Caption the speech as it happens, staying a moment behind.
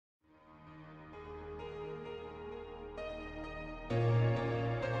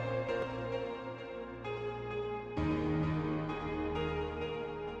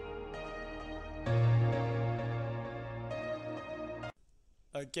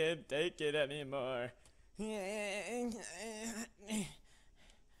I can't take it anymore.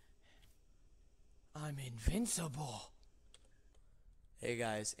 I'm invincible. Hey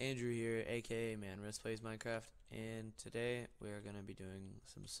guys, Andrew here, aka Man Risk Plays Minecraft, and today we are gonna be doing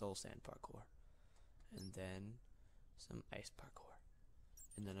some soul sand parkour, and then some ice parkour,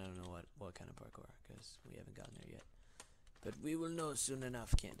 and then I don't know what kind of parkour because we haven't gotten there yet, but we will know soon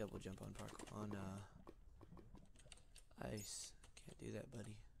enough. Can't double jump on parkour on ice. Can't do that,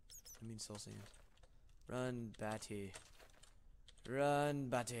 buddy. I mean soul sand. Run, Batty. Run,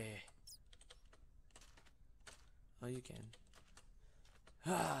 Batty. Oh, you can.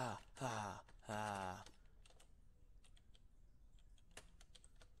 Ha ha ha.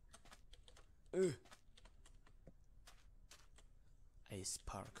 Ice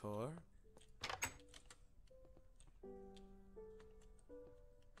parkour.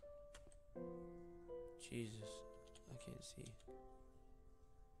 Jesus, I can't see.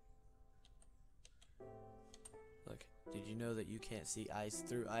 Look, did you know that you can't see ice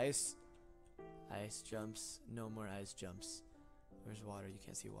through ice? Ice jumps, no more ice jumps. Where's water? You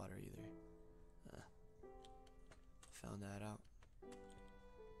can't see water either. Found that out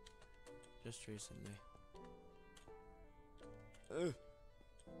just recently.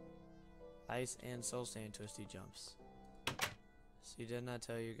 Ice and soul sand twisty jumps. See, didn't I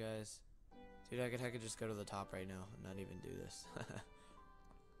tell you guys? Dude, I could just go to the top right now and not even do this.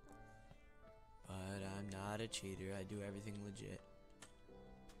 But I'm not a cheater. I do everything legit.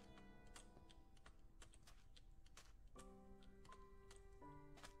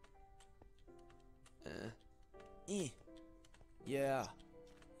 Yeah.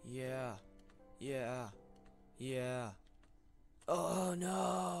 Yeah. Yeah. Yeah. Oh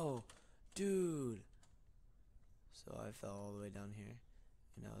no! Dude! So I fell all the way down here.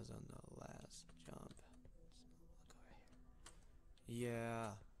 And I was on the last jump. Look over here.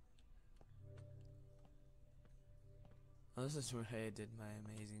 Yeah. Oh, this is where I did my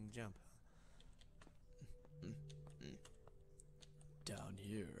amazing jump. Down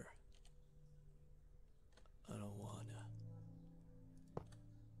here. I don't wanna.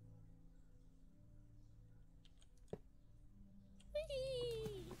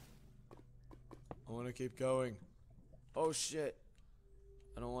 I wanna keep going. Oh shit.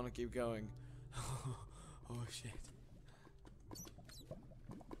 I don't wanna keep going. Oh shit.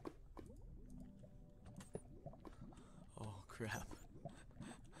 Oh crap.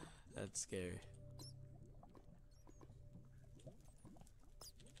 That's scary.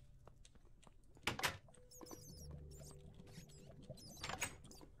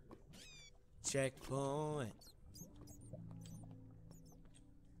 Checkpoint.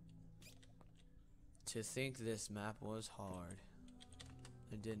 To think this map was hard.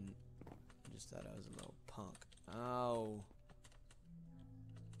 I didn't. I just thought I was a little punk. Ow.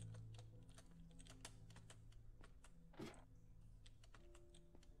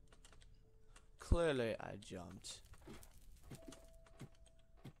 Clearly I jumped.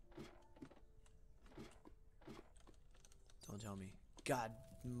 Don't tell me. God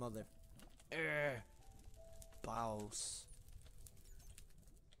mother. Boss.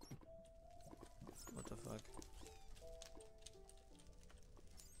 What the fuck?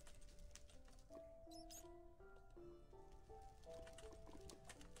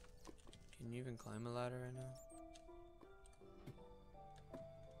 Can you even climb a ladder right now?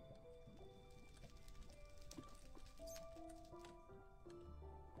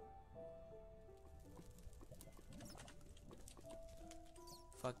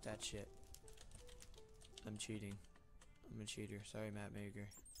 Fuck that shit. I'm cheating. I'm a cheater. Sorry, map maker.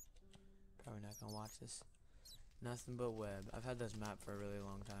 Probably not gonna watch this. Nothing but web. I've had this map for a really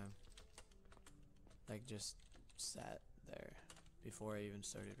long time. Like, just sat there before I even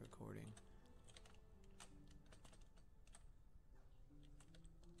started recording.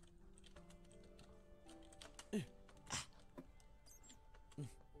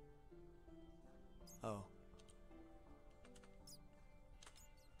 Oh.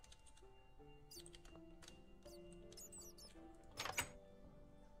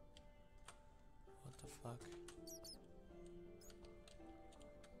 What the fuck?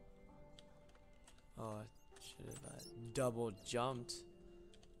 Oh, I should have double jumped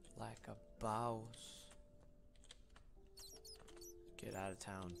like a boss. Get out of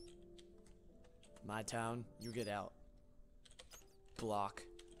town. My town, you get out. Block.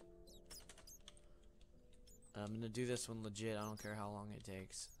 I'm gonna do this one legit. I don't care how long it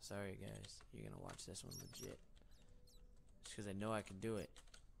takes. Sorry, guys. You're gonna watch this one legit. Just because I know I can do it.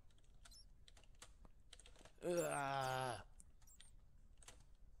 Ugh.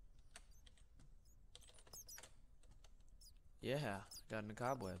 Yeah, got in a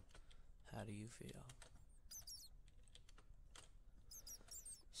cobweb. How do you feel?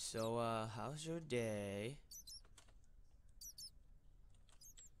 So, how's your day?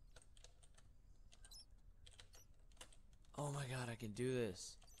 Oh my god, I can do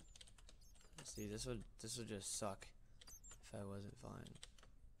this. See, this would just suck if I wasn't fine.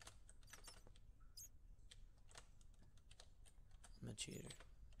 I'm a cheater.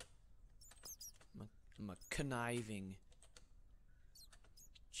 I'm a conniving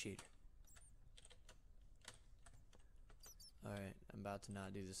cheater. Alright, I'm about to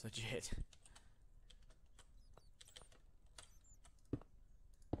not do this legit.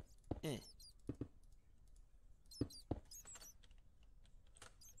 Eh.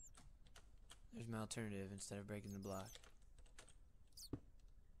 There's my alternative instead of breaking the block.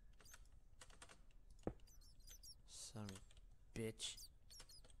 Son of a bitch.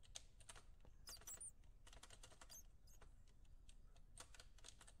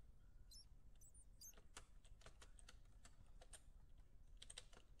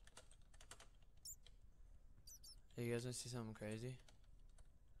 Hey, you guys want to see something crazy?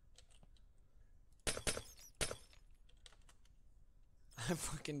 I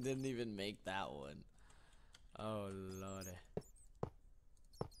fucking didn't even make that one. Oh lordy.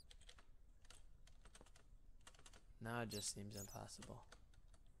 Now it just seems impossible.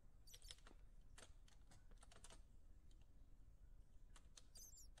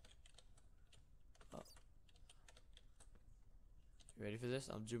 Oh. You ready for this?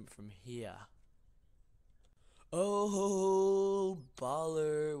 I'll jump from here. Oh,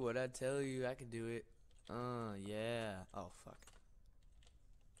 baller. What'd I tell you? I can do it. Yeah. Oh, fuck.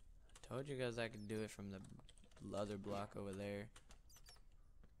 Told you guys I could do it from the other block over there.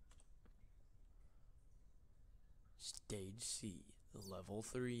 Stage C, level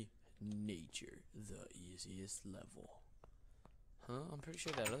 3, nature, the easiest level. Huh? I'm pretty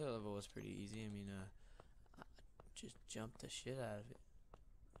sure that other level was pretty easy. I mean, I just jumped the shit out of it.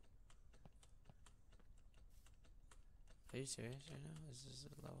 Are you serious right now? Is this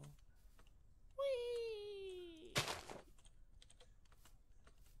a level? Whee!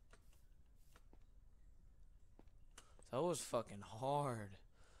 That was fucking hard.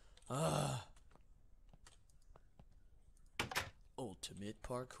 Ugh. Ultimate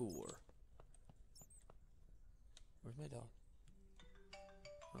parkour. Where's my dog?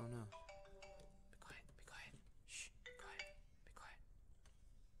 Oh no. Be quiet, be quiet. Shh, be quiet, be quiet.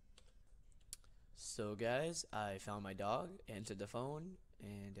 So guys, I found my dog, answered the phone,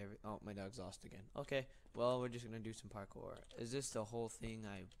 and oh, my dog's lost again. Okay, well, we're just gonna do some parkour. Is this the whole thing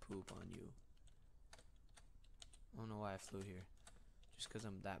I poop on you? I don't know why I flew here. Just because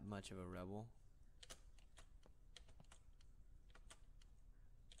I'm that much of a rebel.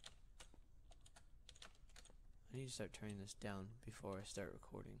 I need to start turning this down before I start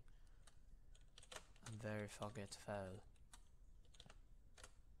recording. I'm very forgetful.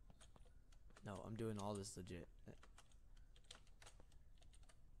 No, I'm doing all this legit.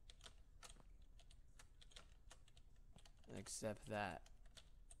 Except that.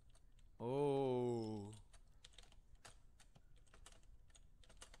 Oh.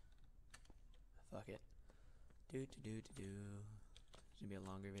 Fuck it. Do. It's gonna be a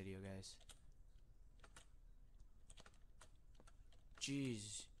longer video, guys.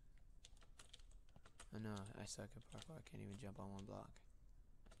 Jeez. Oh no, I suck at parkour. I can't even jump on one block.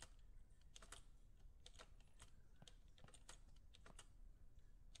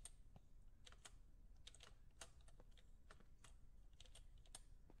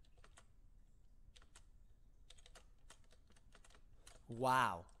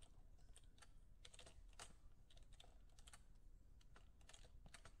 Wow.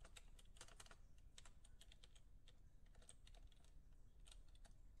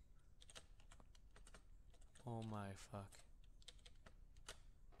 Oh my fuck.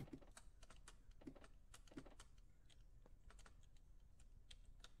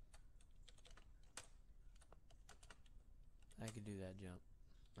 I could do that jump.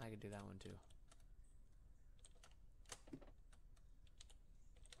 I could do that one too.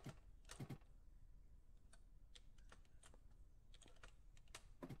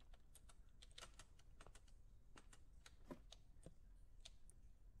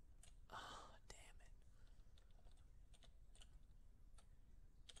 Oh, damn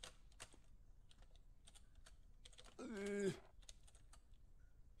it.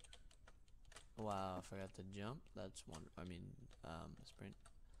 Wow, I forgot to jump. That's one. I mean, sprint.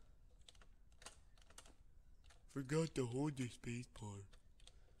 Forgot to hold the space bar.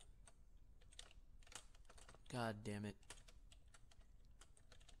 God damn it.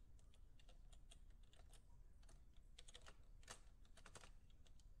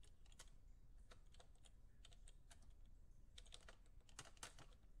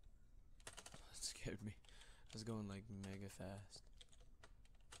 was going like mega fast.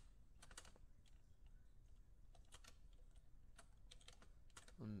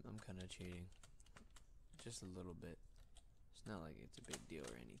 I'm kind of cheating, just a little bit. It's not like it's a big deal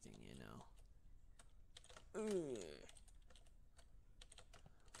or anything, you know.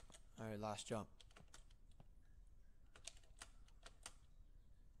 All right, last jump.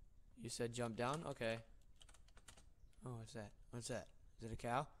 You said jump down? Okay. Oh, what's that? What's that? Is it a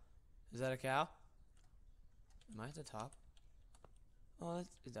cow? Is that a cow? Am I at the top? Oh,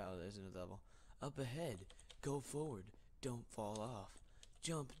 there's a double. Up ahead. Go forward. Don't fall off.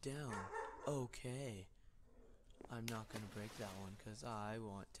 Jump down. Okay. I'm not gonna break that one because I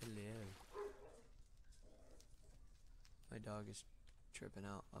want to live. My dog is tripping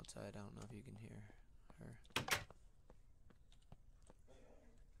out outside. I don't know if you can hear her.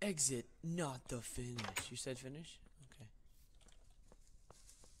 Exit, not the finish. You said finish? Okay.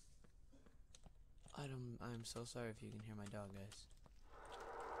 I'm so sorry if you can hear my dog, guys.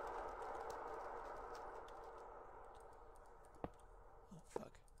 Oh,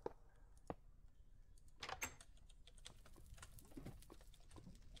 fuck.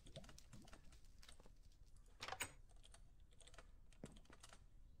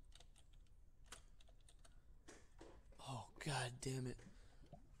 Oh, god damn it.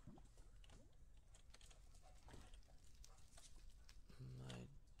 My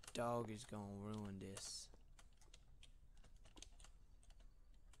dog is gonna ruin this.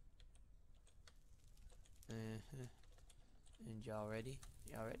 And y'all ready?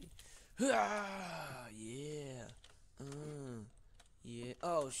 Y'all ready? Ah, yeah. Yeah.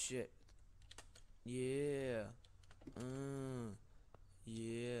 Oh shit. Yeah.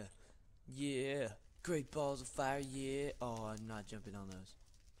 Yeah. Yeah. Great balls of fire. Yeah. Oh, I'm not jumping on those.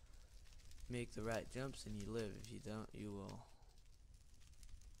 Make the right jumps and you live. If you don't, you will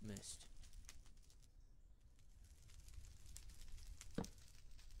missed.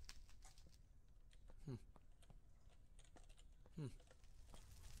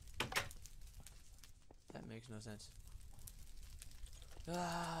 That makes no sense.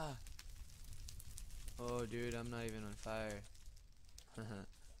 Ah! Oh, dude, I'm not even on fire.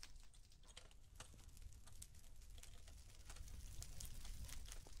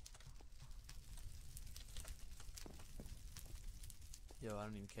 Yo, I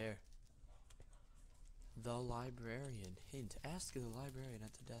don't even care. The librarian. Hint. Ask the librarian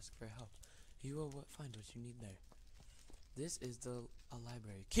at the desk for help. You will find what you need there. This is a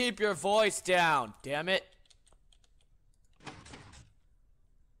library. Keep your voice down, damn it!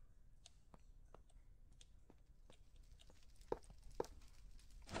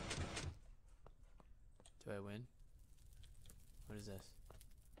 Do I win? What is this?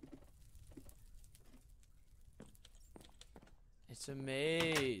 It's a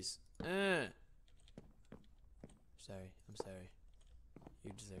maze. Sorry, I'm sorry.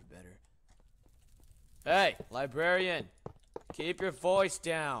 You deserve better. Hey, librarian! Keep your voice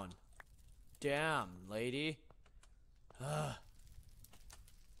down. Damn, lady. Wow,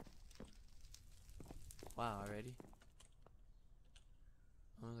 already?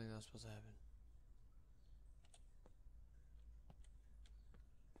 I don't think that was supposed to happen.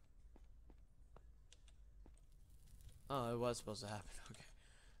 Oh, it was supposed to happen. Okay.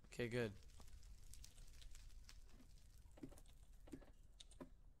 Okay, good.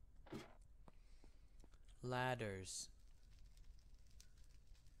 Ladders.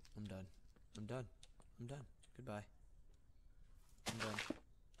 I'm done. I'm done. I'm done. Goodbye. I'm done.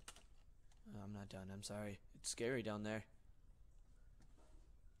 Oh, I'm not done. I'm sorry. It's scary down there.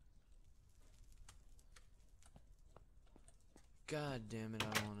 God damn it,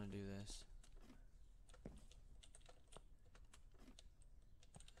 I don't want to do this.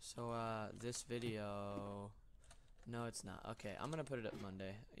 So, this video... No, it's not. Okay, I'm gonna put it up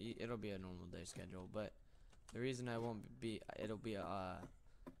Monday. It'll be a normal day schedule, but the reason I won't be... It'll be,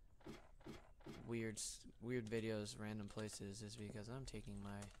 weird videos, random places, is because I'm taking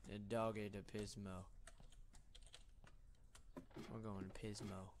my doggy to Pismo. We're going to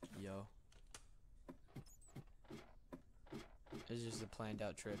Pismo, yo. It's just a planned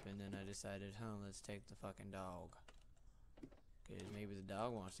out trip, and then I decided, let's take the fucking dog. Because maybe the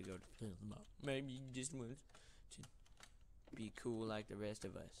dog wants to go to Pismo. Maybe he just wants to be cool like the rest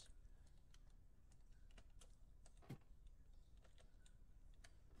of us.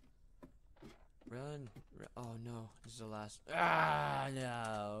 Run. Oh no, this is the last. Ah,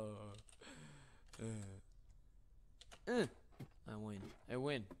 no. I win. I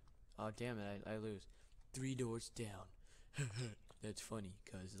win. Oh, damn it, I lose. 3 doors down. That's funny,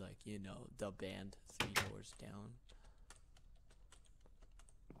 because, like, you know, the band 3 doors down.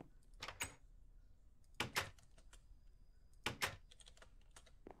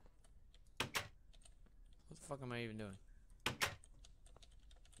 fuck am I even doing?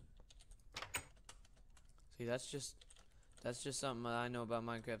 See, that's just something that I know about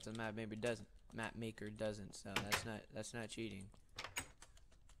Minecraft and Map Maker doesn't. So that's not cheating.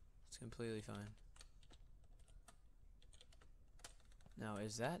 It's completely fine. Now,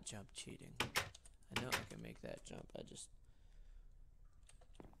 is that jump cheating? I know I can make that jump. I just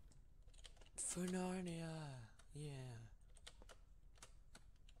for Narnia, yeah.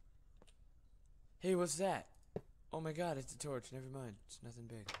 Hey, what's that? Oh my God, it's a torch. Never mind, it's nothing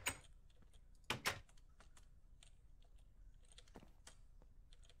big.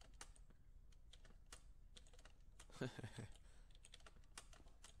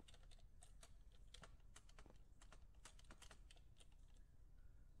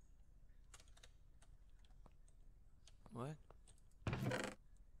 What?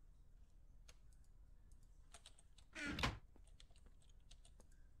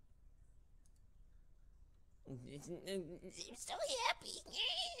 I'm so happy.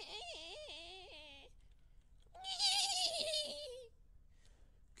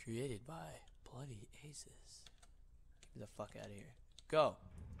 Created by Bloody Aces. Get me the fuck out of here. Go.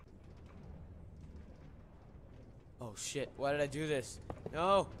 Oh shit, why did I do this?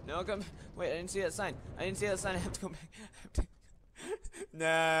 No, no, come. Wait, I didn't see that sign. I didn't see that sign. I have to go back.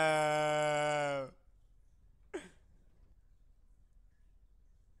 No.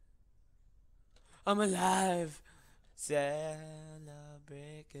 I'm alive.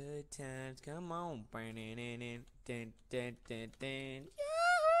 Celebrate good times. Come on. Yahoo!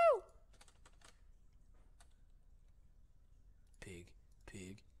 Pig,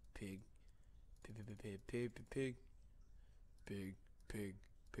 pig, pig, pig, pig, pig, pig, pig, pig, pig,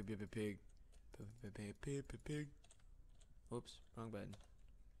 pig, pig, pig, pig, pig, pig, pig. Whoops, wrong button.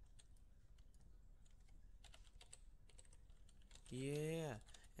 Yeah,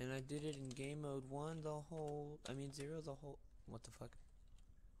 and I did it in game mode 1 the whole, 0 the whole, what the fuck?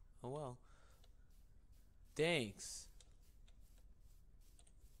 Oh well. Thanks.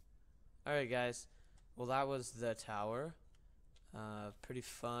 Alright guys, well that was the tower. Pretty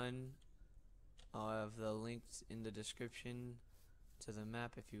fun. I'll have the links in the description to the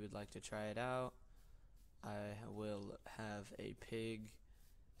map if you would like to try it out. I will have a pig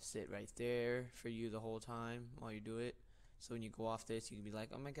sit right there for you the whole time while you do it. So when you go off this, you can be like,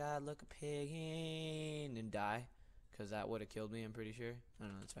 oh my God, look, a pig, and die. Because that would have killed me, I'm pretty sure. I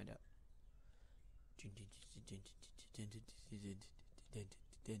don't know, let's find out.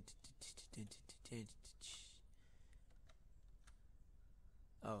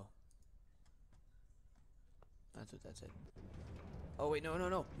 Oh. That's what that said. Oh wait, no, no,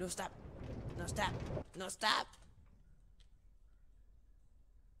 no, no, stop. No, stop. No, stop.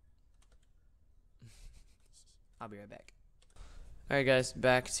 I'll be right back. Alright guys,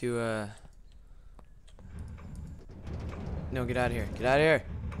 back to no, get out of here. Get out of here.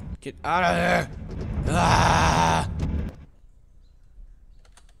 Get out of here. Ah!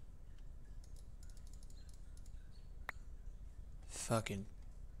 Fucking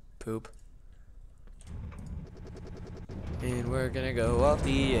poop. And we're gonna go off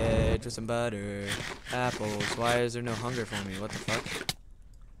the edge with some butter. Apples. Why is there no hunger for me? What the fuck?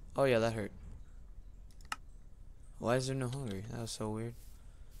 Oh yeah, that hurt. Why is there no hunger? That was so weird.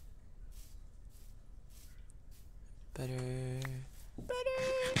 Butter. Butter.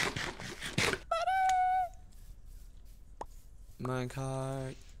 Butter.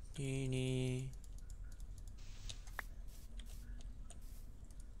 Minecart. Genie.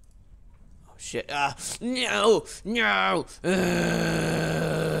 Oh shit. Ah. No. No.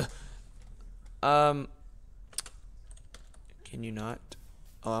 Can you not?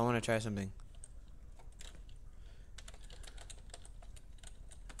 Oh, I want to try something.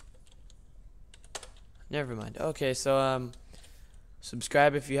 Never mind. Okay, so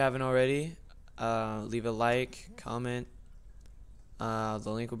subscribe if you haven't already. Leave a like, comment. The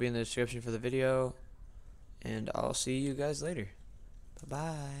link will be in the description for the video, and I'll see you guys later.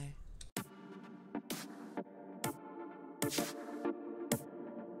 Bye bye.